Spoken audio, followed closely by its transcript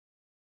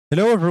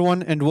Hello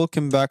everyone and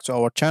welcome back to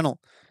our channel.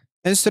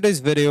 In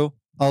today's video,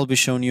 I'll be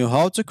showing you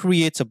how to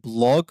create a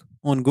blog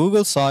on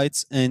Google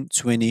Sites in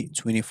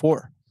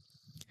 2024.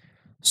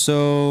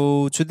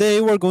 So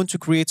today we're going to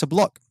create a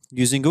blog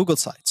using Google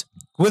Sites.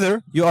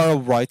 Whether you are a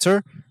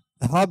writer,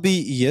 a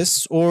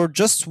hobbyist, or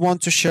just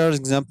want to share,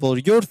 example,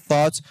 your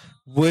thoughts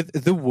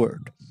with the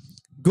world,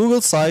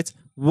 Google Sites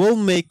will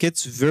make it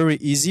very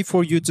easy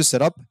for you to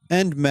set up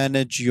and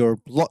manage your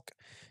blog.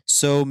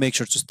 So make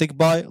sure to stick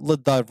by.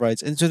 Let's dive right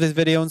into this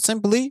video and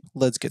simply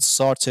let's get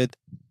started.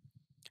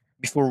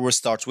 Before we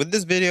start with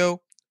this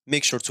video,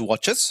 make sure to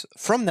watch us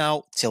from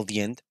now till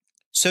the end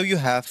so you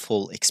have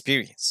full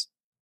experience.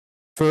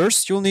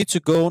 First, you'll need to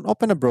go and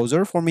open a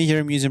browser. For me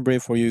here, I'm using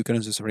Brave. For you, you can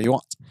use whatever you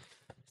want.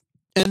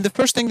 And the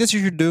first thing that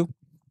you should do,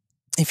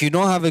 if you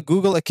don't have a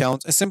Google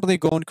account, is simply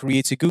go and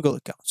create a Google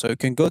account. So you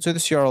can go to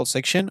this URL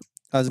section.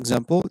 As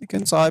example, you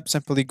can type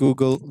simply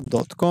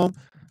google.com,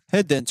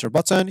 hit the enter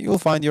button. You'll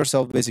find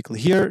yourself basically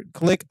here.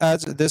 Click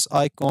add this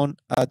icon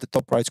at the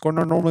top right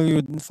corner. Normally you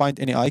wouldn't find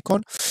any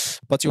icon,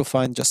 but you'll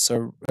find just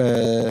a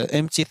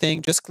empty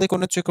thing. Just click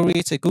on it to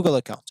create a Google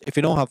account if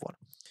you don't have one.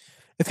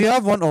 If you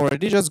have one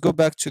already, just go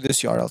back to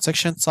this URL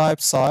section,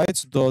 type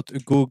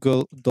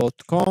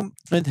sites.google.com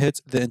and hit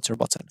the enter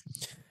button.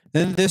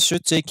 Then this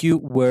should take you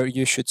where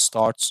you should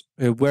start,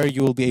 where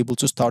you will be able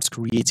to start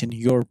creating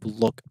your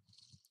blog.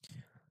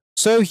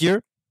 So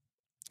here,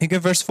 you can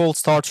first of all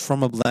start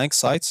from a blank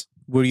site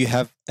where you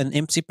have an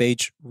empty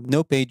page,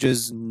 no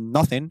pages,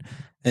 nothing,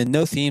 and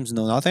no themes,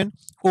 no nothing.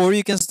 Or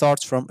you can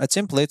start from a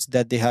template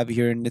that they have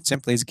here in the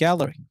templates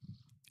gallery.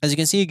 As you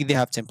can see, they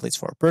have templates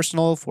for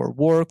personal, for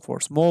work, for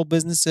small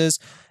businesses,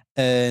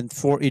 and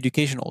for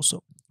education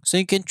also. So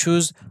you can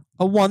choose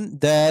a one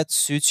that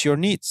suits your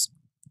needs.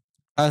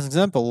 As an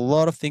example, a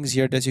lot of things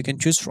here that you can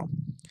choose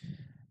from.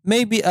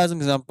 Maybe as an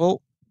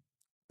example,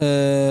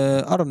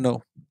 I don't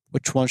know.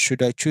 Which one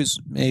should I choose?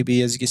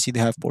 Maybe as you can see, they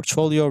have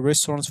portfolio,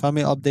 restaurants,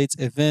 family updates,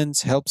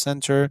 events, help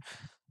center.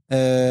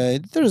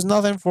 There's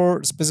nothing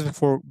for specific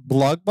for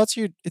blog, but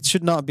it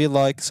should not be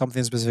like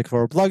something specific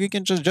for a blog. You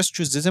can just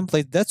choose the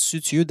template that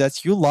suits you,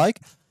 that you like,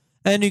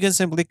 and you can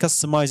simply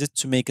customize it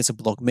to make it a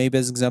blog. Maybe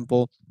as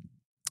example,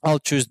 I'll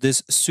choose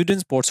this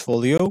student's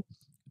portfolio,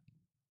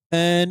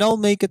 and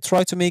I'll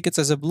try to make it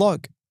as a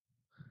blog.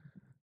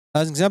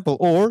 As example,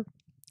 or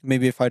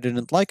maybe if I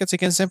didn't like it, you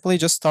can simply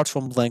just start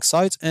from blank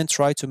site and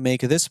try to make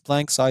this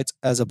blank site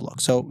as a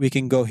blog. So we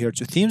can go here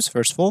to themes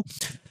first of all,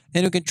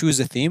 and you can choose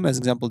a theme as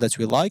example that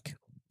we like,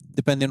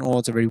 depending on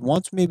whatever you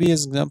want. Maybe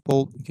as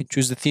example, you can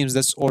choose the themes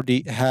that's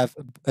already have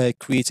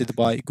created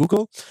by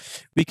Google.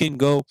 We can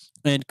go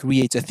and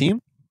create a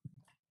theme,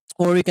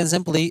 or you can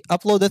simply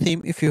upload a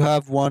theme if you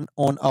have one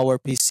on our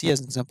PC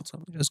as an example.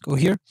 So just go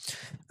here.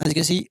 As you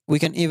can see, we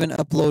can even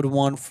upload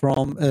one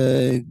from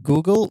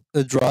Google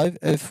Drive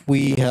if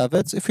we have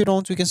it. If you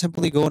don't, we can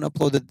simply go and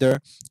upload it there.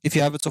 If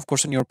you have it, of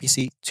course, on your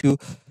PC to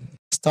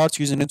start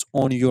using it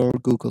on your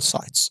Google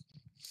sites.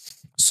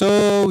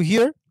 So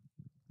here,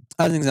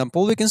 as an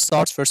example, we can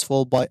start first of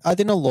all by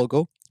adding a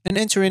logo and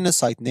entering a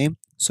site name.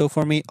 So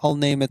for me, I'll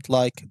name it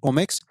like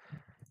Omex.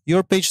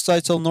 Your page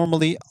title,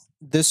 normally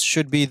this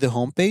should be the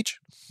home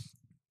page.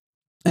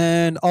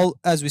 And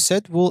as we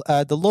said, we'll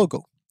add the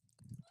logo.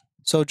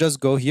 So just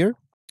go here.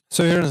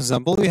 So here, an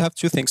example, we have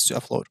two things to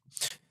upload: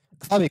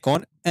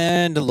 favicon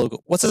and the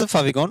logo. What is a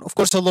favicon? Of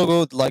course, a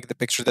logo like the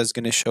picture that's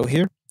going to show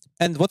here.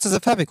 And what is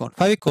a favicon?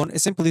 Favicon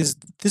is simply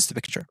this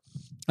picture.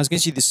 As you can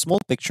see, this small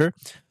picture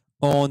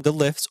on the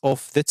left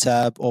of the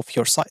tab of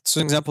your site. So,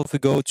 for example, if we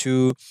go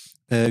to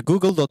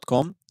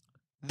google.com,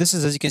 this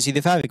is, as you can see,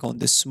 the favicon,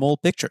 this small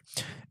picture.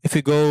 If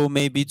we go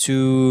maybe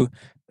to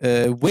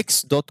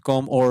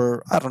wix.com,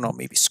 or I don't know,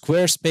 maybe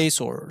Squarespace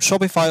or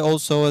Shopify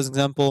also as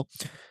example.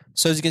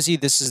 So as you can see,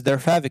 this is their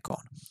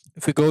favicon.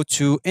 If we go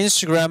to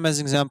Instagram as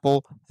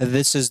example,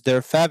 this is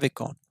their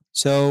favicon.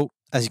 So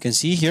as you can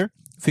see here,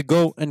 if we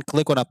go and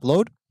click on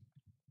upload,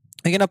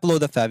 we can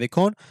upload the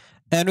favicon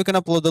and we can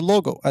upload the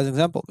logo as an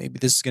example. Maybe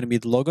this is going to be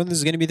the logo and this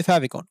is going to be the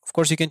favicon. Of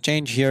course, you can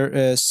change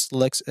here,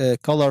 select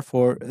color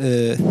for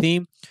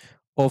theme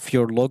of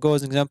your logo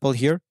as an example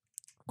here.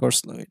 Of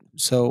course,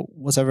 so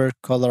whatever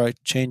color I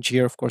change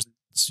here, of course,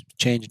 it's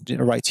changed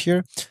right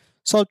here.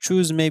 So I'll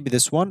choose maybe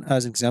this one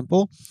as an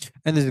example,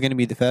 and this is going to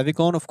be the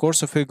favicon. Of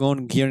course, if we go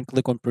in here and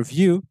click on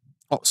preview,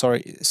 oh,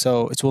 sorry,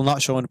 so it will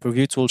not show in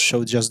preview, it will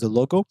show just the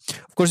logo.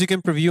 Of course, you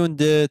can preview in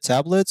the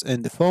tablet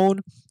and the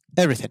phone,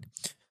 everything.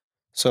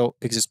 So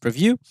exit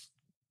preview.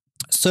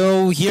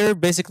 So here,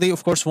 basically,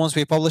 of course, once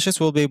we publish this,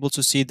 we'll be able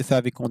to see the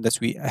favicon that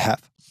we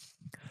have.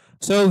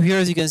 So here,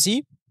 as you can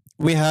see,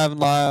 we have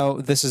now,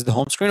 this is the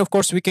home screen. Of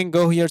course, we can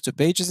go here to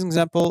pages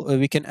example.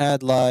 We can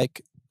add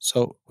like,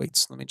 so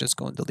wait, let me just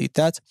go and delete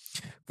that.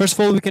 First of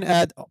all, we can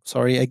add, oh,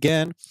 sorry,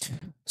 again.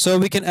 So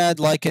we can add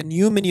like a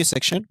new menu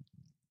section.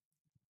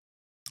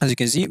 As you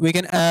can see, we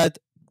can add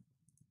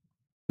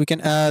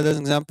as an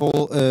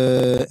example,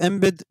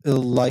 embed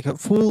like a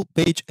full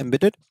page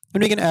embedded,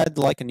 and we can add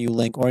like a new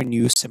link or a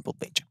new simple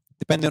page,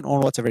 depending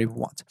on whatever you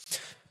want.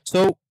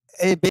 So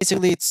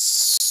basically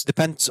it's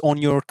depends on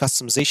your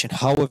customization,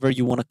 however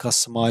you want to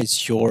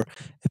customize your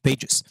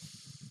pages.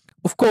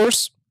 Of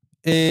course,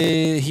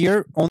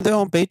 here on the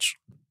home page,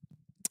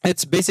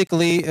 it's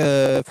basically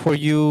for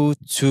you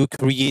to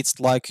create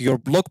like your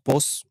blog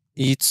posts.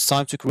 It's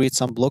time to create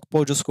some blog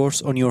posts, of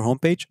course, on your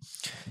homepage.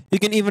 You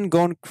can even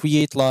go and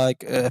create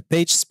like a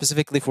page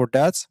specifically for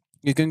that.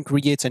 You can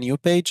create a new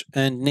page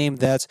and name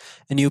that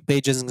a new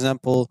page as an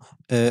example,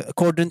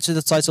 according to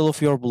the title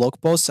of your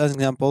blog post. As an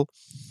example,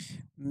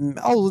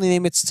 I'll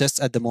name it test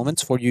at the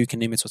moment. For you, you can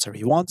name it whatever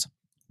you want.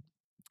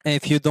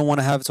 If you don't want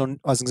to have it on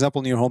as an example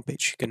on your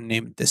homepage, you can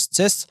name this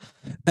test.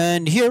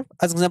 And here,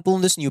 as an example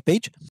on this new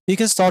page, you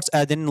can start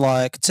adding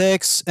like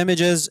text,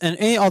 images, and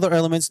any other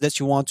elements that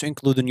you want to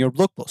include in your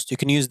blog post. You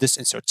can use this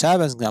insert tab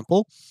as an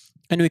example,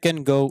 and we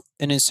can go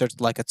and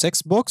insert like a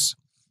text box,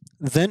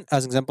 then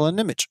as an example an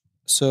image.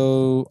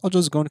 So I'll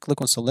just go and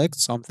click on select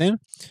something.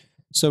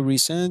 So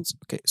recent,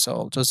 okay, so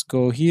I'll just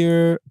go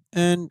here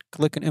and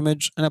click an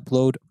image and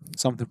upload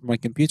something from my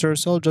computer.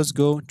 So I'll just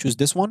go choose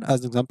this one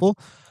as an example.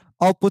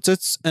 I'll put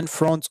it in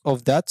front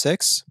of that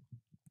text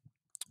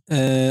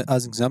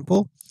as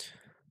example.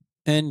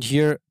 And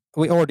here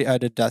we already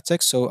added that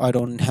text, so I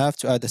don't have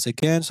to add this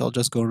again. So I'll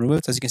just go remove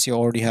it. As you can see, I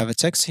already have a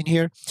text in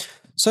here.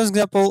 So as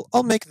example,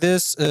 I'll make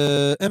this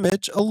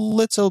image a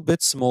little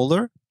bit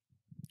smaller.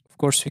 Of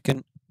course, we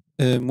can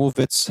move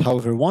it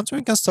however we want. So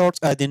we can start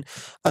adding,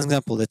 as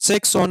example, the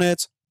text on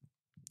it.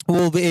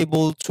 We'll be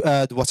able to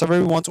add whatever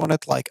we want on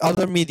it, like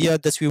other media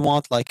that we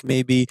want, like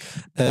maybe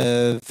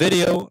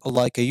video,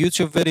 like a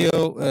YouTube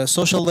video,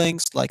 social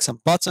links, like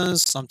some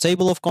buttons, some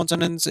table of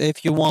contents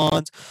if you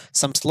want,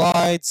 some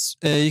slides.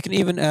 You can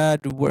even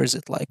add, where is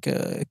it, like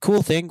a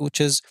cool thing, which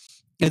is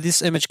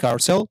this image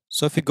carousel.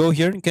 So if you go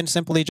here, you can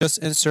simply just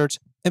insert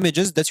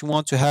images that you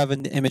want to have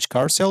in the image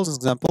carousel, as an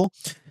example,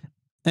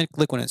 and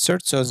click on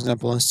insert. So as an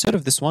example, instead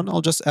of this one,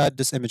 I'll just add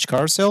this image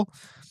carousel,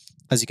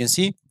 as you can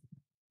see.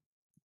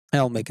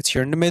 I'll make it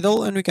here in the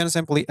middle, and we can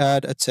simply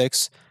add a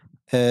text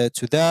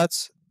to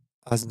that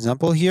as an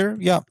example here.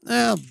 Yeah,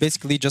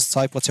 basically just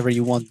type whatever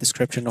you want,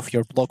 description of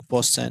your blog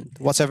post and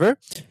whatever.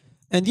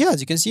 And yeah,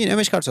 as you can see, an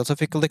image carousel. So if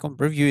you click on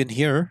preview in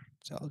here,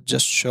 so I'll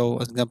just show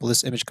as an example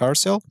this image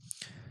carousel.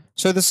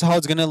 So this is how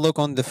it's gonna look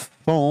on the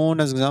phone,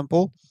 as an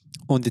example.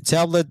 On the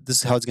tablet, this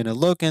is how it's gonna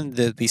look, and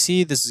the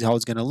PC, this is how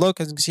it's gonna look,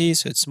 as you can see.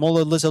 So it's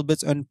smaller a little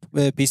bit on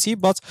PC,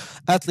 but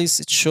at least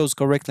it shows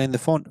correctly in the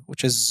phone,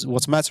 which is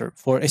what matters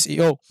for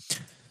SEO.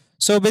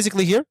 So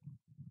basically here,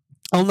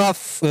 I'll not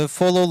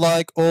follow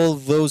like all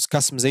those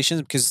customizations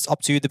because it's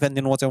up to you,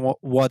 depending on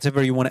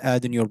whatever you want to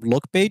add in your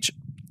blog page.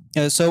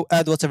 So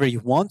add whatever you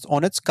want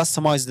on it,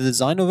 customize the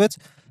design of it,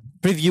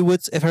 preview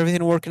it. If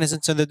everything working is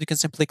intended, you can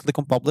simply click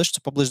on publish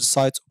to publish the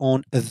site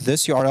on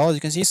this URL. As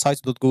you can see,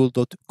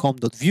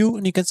 sites.google.com.view,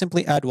 and you can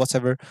simply add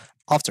whatever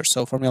after.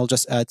 So for me, I'll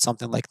just add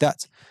something like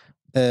that,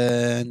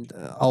 and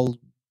I'll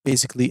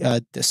basically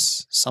add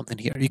this something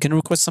here. You can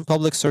request some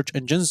public search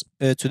engines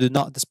to do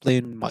not display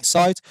in my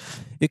site.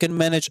 You can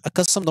manage a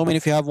custom domain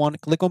if you have one.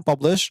 Click on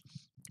publish,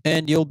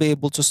 and you'll be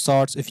able to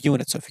start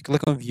viewing it. So if you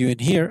click on view in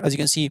here, as you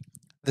can see,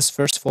 this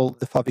first of all,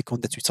 the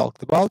favicon that we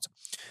talked about.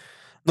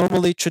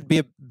 Normally, it should be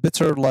a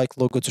better like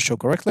logo to show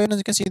correctly, and as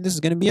you can see, this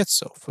is going to be it.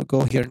 So if we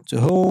go here into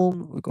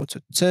home, we go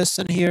to test,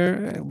 and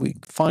here we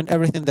find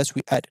everything that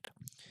we added.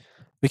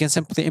 We can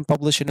simply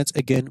publish it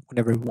again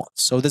whenever we want.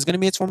 So this is going to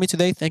be it for me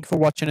today. Thank you for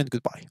watching, and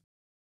goodbye.